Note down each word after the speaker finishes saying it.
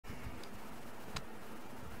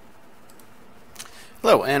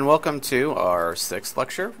Hello and welcome to our sixth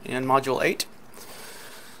lecture in Module 8.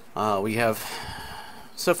 We have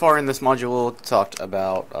so far in this module talked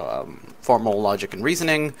about formal logic and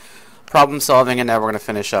reasoning, problem solving, and now we're going to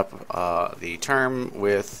finish up the term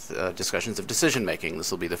with discussions of decision making. This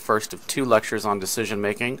will be the first of two lectures on decision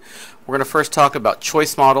making. We're going to first talk about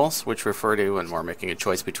choice models, which refer to when we're making a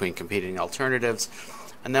choice between competing alternatives.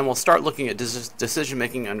 And then we'll start looking at decision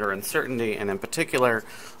making under uncertainty, and in particular,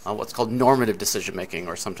 what's called normative decision making,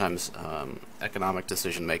 or sometimes economic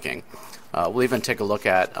decision making. We'll even take a look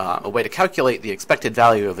at a way to calculate the expected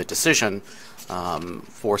value of a decision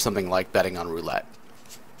for something like betting on roulette.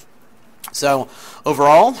 So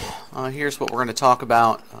overall, here's what we're going to talk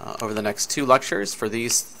about over the next two lectures. For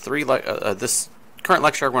these this current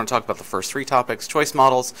lecture, we're going to talk about the first three topics: choice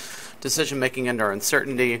models, decision making under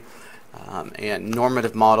uncertainty, and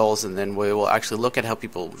normative models, and then we will actually look at how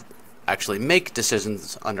people actually make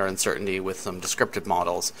decisions under uncertainty with some descriptive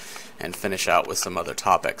models, and finish out with some other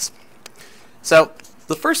topics. So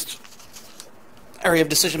the first area of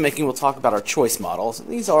decision making we'll talk about are choice models.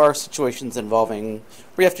 These are situations involving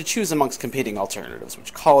where you have to choose amongst competing alternatives.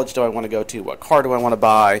 Which college do I want to go to? What car do I want to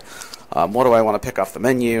buy? What do I want to pick off the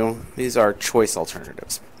menu? These are choice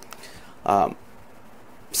alternatives.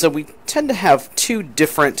 So we tend to have two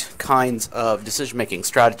different kinds of decision-making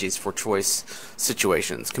strategies for choice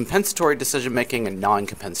situations: compensatory decision-making and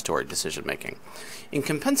non-compensatory decision-making. In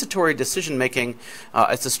compensatory decision-making,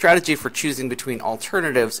 it's a strategy for choosing between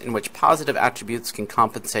alternatives in which positive attributes can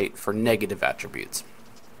compensate for negative attributes.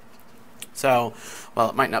 So,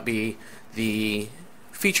 while it might not be the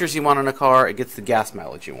features you want in a car, it gets the gas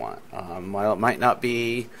mileage you want. While it might not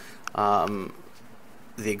be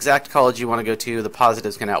the exact college you want to go to, the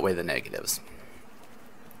positives can outweigh the negatives.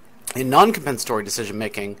 In non-compensatory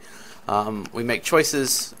decision-making, we make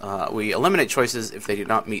choices, we eliminate choices if they do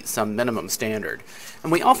not meet some minimum standard.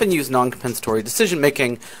 And we often use non-compensatory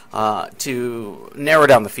decision-making to narrow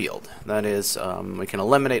down the field. That is, we can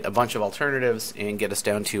eliminate a bunch of alternatives and get us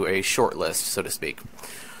down to a short list, so to speak.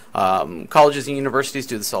 Colleges and universities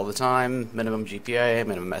do this all the time: minimum GPA,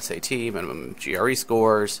 minimum SAT, minimum GRE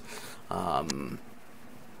scores.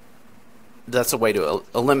 That's a way to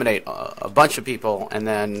eliminate a bunch of people and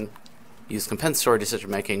then use compensatory decision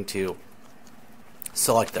making to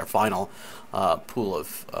select their final pool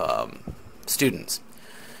of students.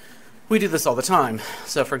 We do this all the time.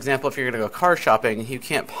 So for example, if you're going to go car shopping, you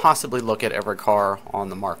can't possibly look at every car on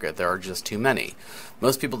the market. There are just too many.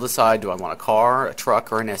 Most people decide, do I want a car, a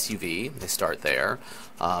truck, or an SUV? They start there.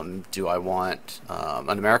 Do I want an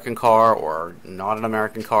American car or not an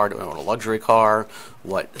American car? Do I want a luxury car?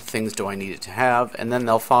 What things do I need it to have? And then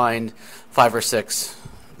they'll find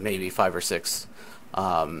maybe five or six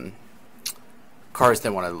cars they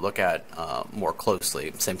want to look at more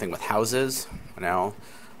closely. Same thing with houses.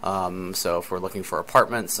 So if we're looking for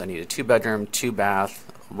apartments, I need a 2-bedroom,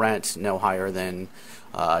 2-bath, rent no higher than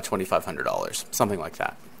 $2,500, something like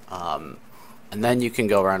that. And then you can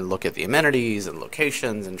go around and look at the amenities and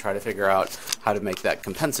locations and try to figure out how to make that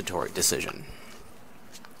compensatory decision.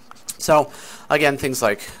 So again, things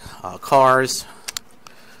like cars,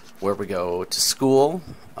 where we go to school,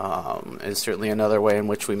 is certainly another way in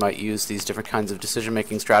which we might use these different kinds of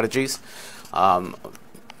decision-making strategies.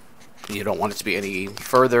 You don't want it to be any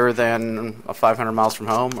further than 500 miles from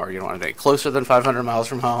home, or you don't want it any closer than 500 miles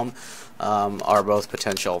from home, are both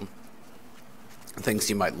potential things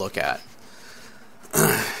you might look at.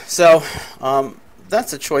 So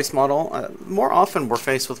that's a choice model. More often we're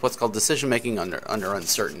faced with what's called decision-making under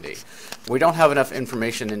uncertainty. We don't have enough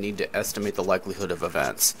information and need to estimate the likelihood of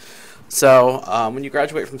events. So when you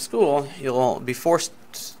graduate from school, you'll be forced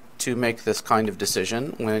to make this kind of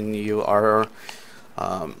decision when you are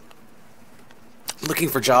looking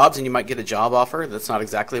for jobs, and you might get a job offer that's not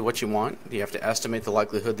exactly what you want. You have to estimate the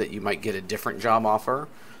likelihood that you might get a different job offer,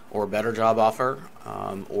 or a better job offer,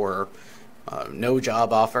 or no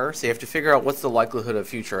job offer. So you have to figure out what's the likelihood of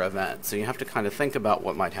future events. So you have to kind of think about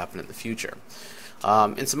what might happen in the future.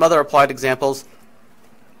 In some other applied examples,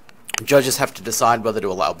 judges have to decide whether to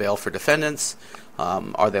allow bail for defendants.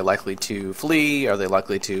 Are they likely to flee? Are they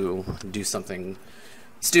likely to do something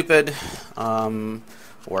stupid?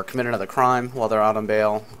 Or commit another crime while they're out on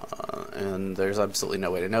bail? And there's absolutely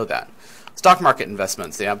no way to know that. Stock market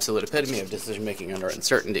investments, the absolute epitome of decision-making under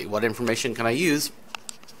uncertainty. What information can I use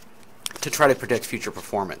to try to predict future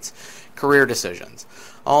performance? Career decisions.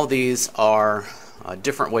 All these are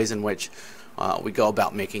different ways in which we go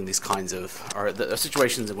about making these kinds of, or the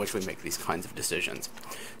situations in which we make these kinds of decisions.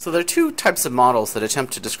 So there are two types of models that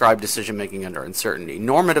attempt to describe decision-making under uncertainty: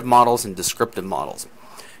 normative models and descriptive models.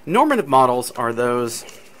 Normative models are those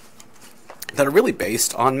that are really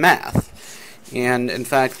based on math. And in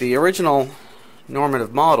fact, the original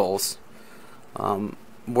normative models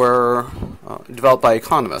were developed by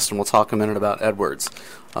economists, and we'll talk a minute about Edwards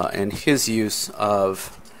and his use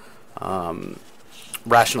of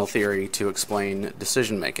rational theory to explain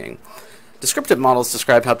decision making. Descriptive models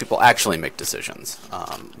describe how people actually make decisions,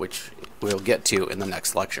 which we'll get to in the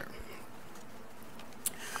next lecture.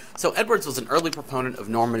 So Edwards was an early proponent of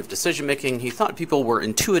normative decision making. He thought people were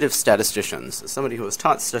intuitive statisticians. As somebody who was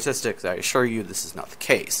taught statistics, I assure you this is not the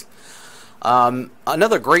case.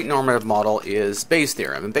 Another great normative model is Bayes'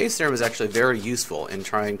 theorem, and Bayes' theorem is actually very useful in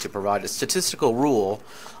trying to provide a statistical rule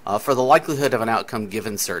for the likelihood of an outcome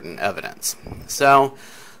given certain evidence. So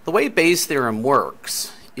the way Bayes' theorem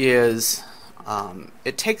works is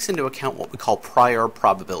it takes into account what we call prior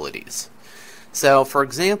probabilities. So for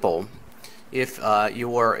example, if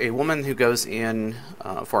you are a woman who goes in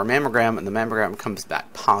for a mammogram and the mammogram comes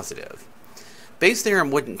back positive, Bayes' theorem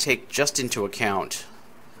wouldn't take just into account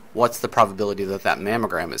what's the probability that that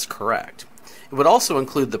mammogram is correct. It would also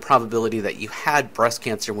include the probability that you had breast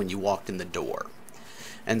cancer when you walked in the door.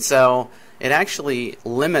 And so it actually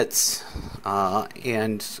limits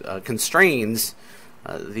and constrains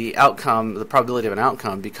the outcome, the probability of an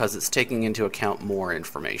outcome, because it's taking into account more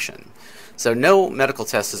information. So no medical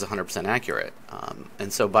test is 100% accurate.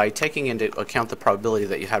 And so by taking into account the probability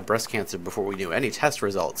that you had breast cancer before we knew any test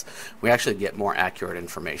results, we actually get more accurate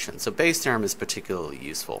information. So Bayes' theorem is particularly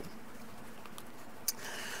useful.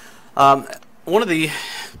 One of the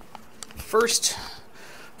first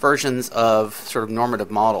versions of sort of normative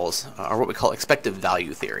models are what we call expected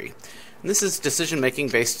value theory. And this is decision-making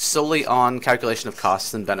based solely on calculation of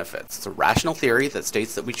costs and benefits. It's a rational theory that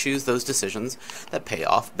states that we choose those decisions that pay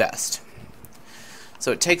off best.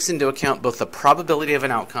 So it takes into account both the probability of an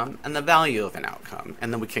outcome and the value of an outcome,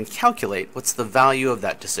 and then we can calculate what's the value of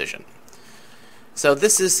that decision. So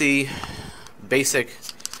this is the basic,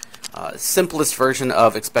 simplest version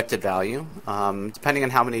of expected value, depending on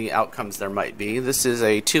how many outcomes there might be. This is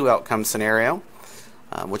a 2-outcome scenario,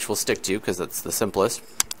 which we'll stick to because that's the simplest,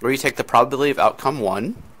 where you take the probability of outcome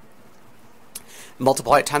 1,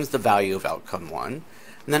 multiply it times the value of outcome 1,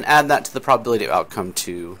 and then add that to the probability of outcome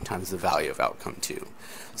 2 times the value of outcome 2.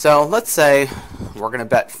 So let's say we're going to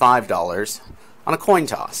bet $5 on a coin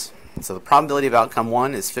toss. So the probability of outcome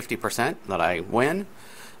 1 is 50% that I win,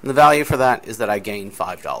 and the value for that is that I gain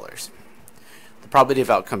 $5. The probability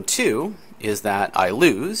of outcome 2 is that I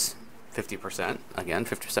lose 50%, again,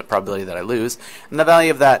 50% probability that I lose, and the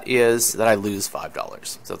value of that is that I lose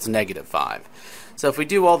 $5. So it's negative 5. So if we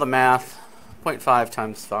do all the math, 0.5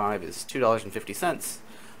 times 5 is $2.50,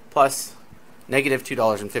 plus negative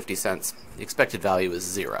 $2.50, the expected value is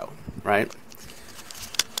 0, right?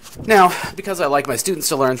 Now, because I like my students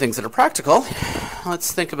to learn things that are practical,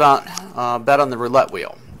 let's think about bet on the roulette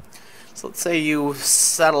wheel. So let's say you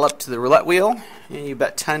saddle up to the roulette wheel and you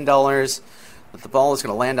bet $10 that the ball is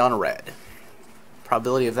going to land on red.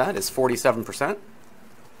 Probability of that is 47%.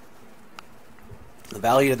 The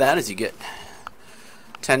value of that is you get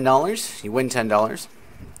 $10, you win $10.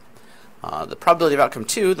 The probability of outcome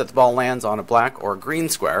 2, that the ball lands on a black or a green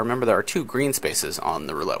square. Remember, there are 2 green spaces on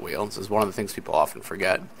the roulette wheel. This is one of the things people often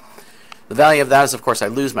forget. The value of that is, of course, I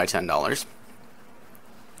lose my $10.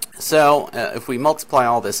 So if we multiply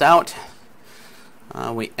all this out,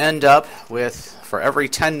 we end up with, for every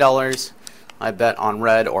 $10 I bet on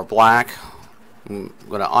red or black, I'm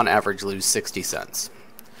going to, on average, lose 60 cents.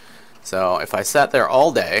 So if I sat there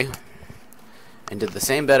all day and did the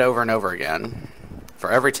same bet over and over again,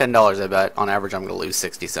 for every $10 I bet, on average, I'm going to lose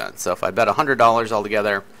 60 cents. So if I bet $100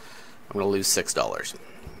 altogether, I'm going to lose $6.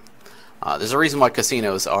 There's a reason why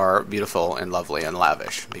casinos are beautiful and lovely and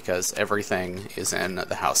lavish, because everything is in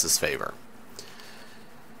the house's favor.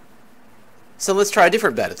 So let's try a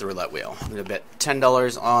different bet at the roulette wheel. I'm going to bet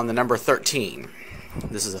 $10 on the number 13.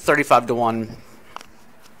 This is a 35 to 1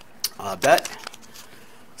 bet.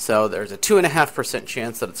 So there's a 2.5%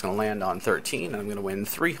 chance that it's going to land on 13. I'm going to win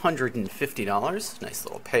 $350. Nice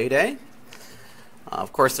little payday.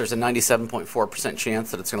 Of course, there's a 97.4%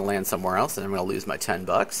 chance that it's going to land somewhere else, and I'm going to lose my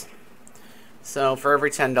 $10. So for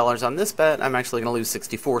every $10 on this bet, I'm actually going to lose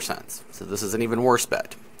 64 cents. So this is an even worse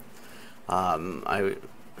bet. I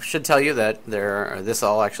should tell you that this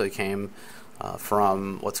all actually came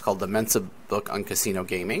from what's called the Mensa book on casino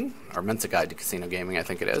gaming, or Mensa Guide to Casino Gaming, I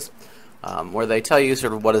think it is, where they tell you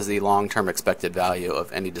sort of what is the long-term expected value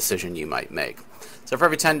of any decision you might make. So for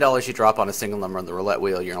every $10 you drop on a single number on the roulette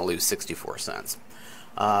wheel, you're going to lose 64 cents.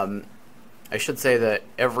 I should say that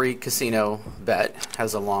every casino bet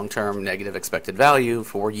has a long-term negative expected value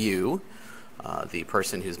for you the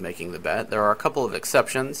person who's making the bet. There are a couple of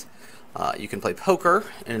exceptions. You can play poker,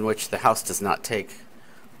 in which the house does not take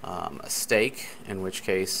a stake, in which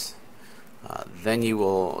case then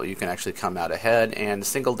you can actually come out ahead, and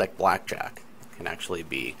single deck blackjack can actually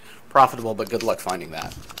be profitable, but good luck finding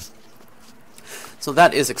that. So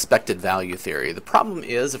that is expected value theory. The problem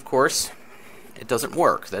is, of course, it doesn't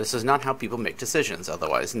work. This is not how people make decisions,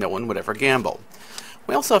 otherwise no one would ever gamble.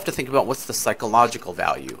 We also have to think about what's the psychological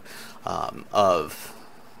value of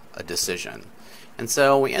a decision. And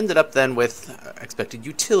so we ended up then with expected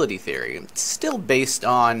utility theory. It's still based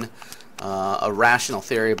on a rational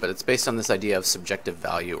theory, but it's based on this idea of subjective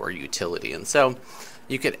value or utility. And so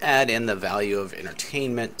you could add in the value of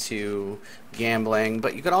entertainment to gambling,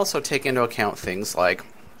 but you could also take into account things like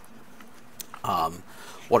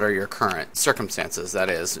what are your current circumstances? That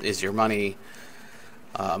is your money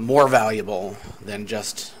more valuable than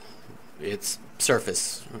just its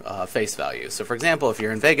surface face value? So for example, if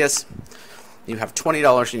you're in Vegas, you have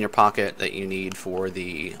 $20 in your pocket that you need for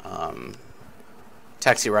the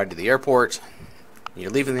taxi ride to the airport.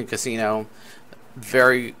 You're leaving the casino.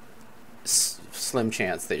 Very slim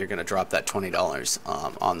chance that you're going to drop that $20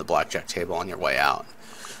 on the blackjack table on your way out,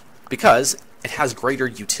 because it has greater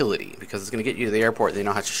utility, because it's going to get you to the airport. They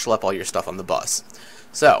don't have to schlep all your stuff on the bus.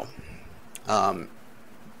 So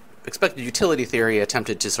expected utility theory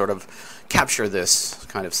attempted to sort of capture this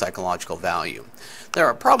kind of psychological value. There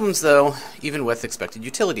are problems, though, even with expected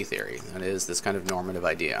utility theory. That is this kind of normative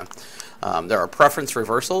idea. There are preference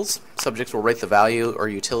reversals. Subjects will rate the value or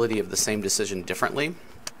utility of the same decision differently,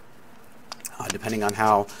 depending on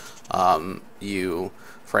how you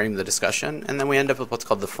frame the discussion. And then we end up with what's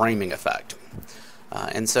called the framing effect.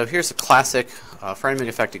 And so here's a classic framing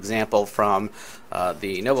effect example from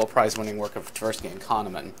the Nobel Prize winning work of Tversky and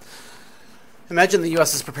Kahneman. Imagine the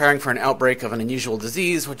U.S. is preparing for an outbreak of an unusual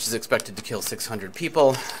disease which is expected to kill 600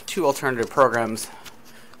 people. 2 alternative programs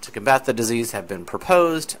to combat the disease have been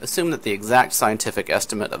proposed. Assume that the exact scientific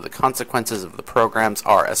estimate of the consequences of the programs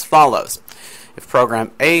are as follows. If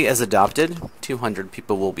program A is adopted, 200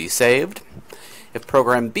 people will be saved. If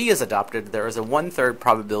program B is adopted, there is a 1/3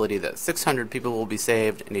 probability that 600 people will be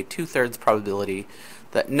saved and a 2/3 probability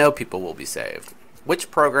that no people will be saved. Which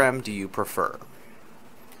program do you prefer?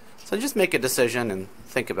 So just make a decision and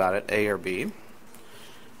think about it, A or B.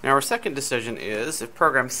 Now our second decision is, if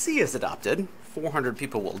program C is adopted, 400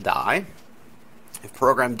 people will die. If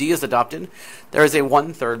program D is adopted, there is a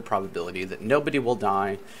 1/3 probability that nobody will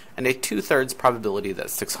die and a 2/3 probability that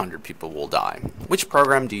 600 people will die. Which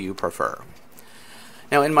program do you prefer?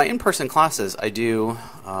 Now in my in-person classes, I do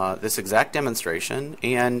this exact demonstration,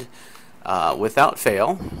 and without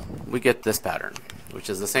fail, we get this pattern, which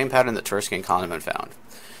is the same pattern that Tversky and Kahneman found.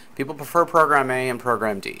 People prefer program A and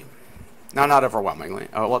program D. Now, not overwhelmingly.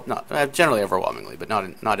 Well, not generally overwhelmingly, but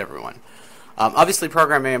not everyone. Obviously,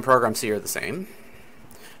 program A and program C are the same.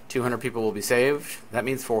 200 people will be saved. That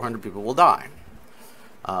means 400 people will die.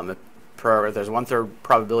 If there's a 1/3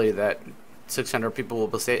 probability that 600 people will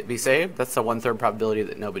be saved. That's a 1/3 probability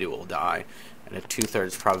that nobody will die, and a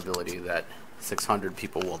 2/3 probability that 600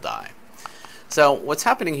 people will die. So what's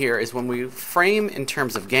happening here is, when we frame in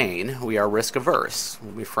terms of gain, we are risk averse.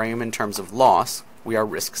 When we frame in terms of loss, we are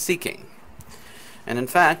risk seeking. And in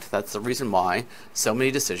fact, that's the reason why so many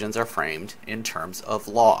decisions are framed in terms of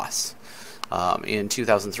loss. In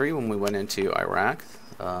 2003, when we went into Iraq,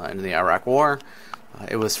 into the Iraq War,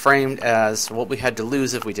 it was framed as what we had to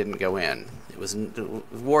lose if we didn't go in.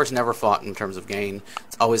 War's never fought in terms of gain.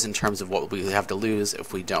 It's always in terms of what we have to lose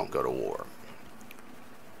if we don't go to war.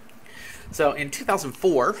 So in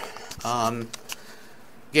 2004,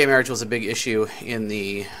 gay marriage was a big issue in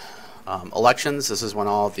the elections. This is when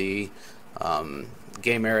all the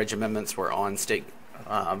gay marriage amendments were on state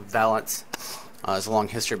ballots. There's a long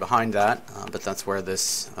history behind that, but that's where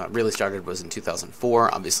this really started, was in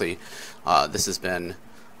 2004. Obviously, this has been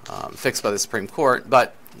fixed by the Supreme Court,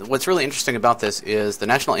 but what's really interesting about this is the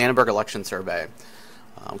National Annenberg Election Survey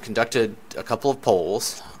conducted a couple of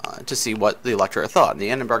polls to see what the electorate thought. The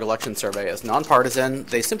Annenberg Election Survey is nonpartisan.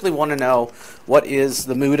 They simply want to know what is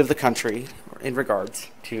the mood of the country in regards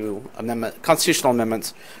to constitutional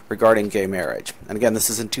amendments regarding gay marriage. And again, this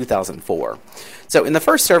is in 2004. So in the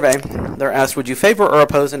first survey, they're asked, would you favor or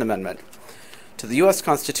oppose an amendment to the U.S.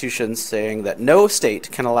 Constitution saying that no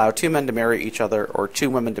state can allow 2 men to marry each other or 2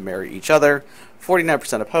 women to marry each other?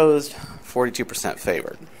 49% opposed, 42%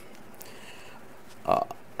 favored.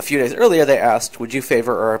 A few days earlier, they asked, would you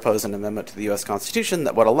favor or oppose an amendment to the U.S. Constitution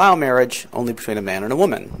that would allow marriage only between a man and a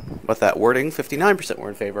woman? With that wording, 59% were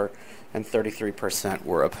in favor and 33%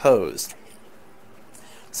 were opposed.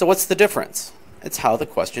 So what's the difference? It's how the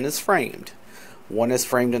question is framed. One is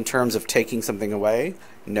framed in terms of taking something away,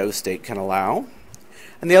 no state can allow,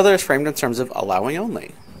 and the other is framed in terms of allowing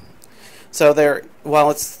only. So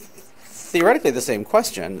while it's theoretically the same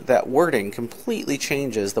question, that wording completely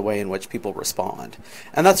changes the way in which people respond.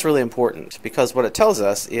 And that's really important, because what it tells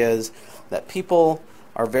us is that people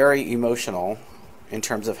are very emotional in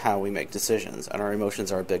terms of how we make decisions, and our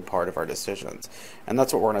emotions are a big part of our decisions. And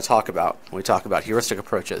that's what we're going to talk about when we talk about heuristic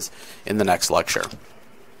approaches in the next lecture.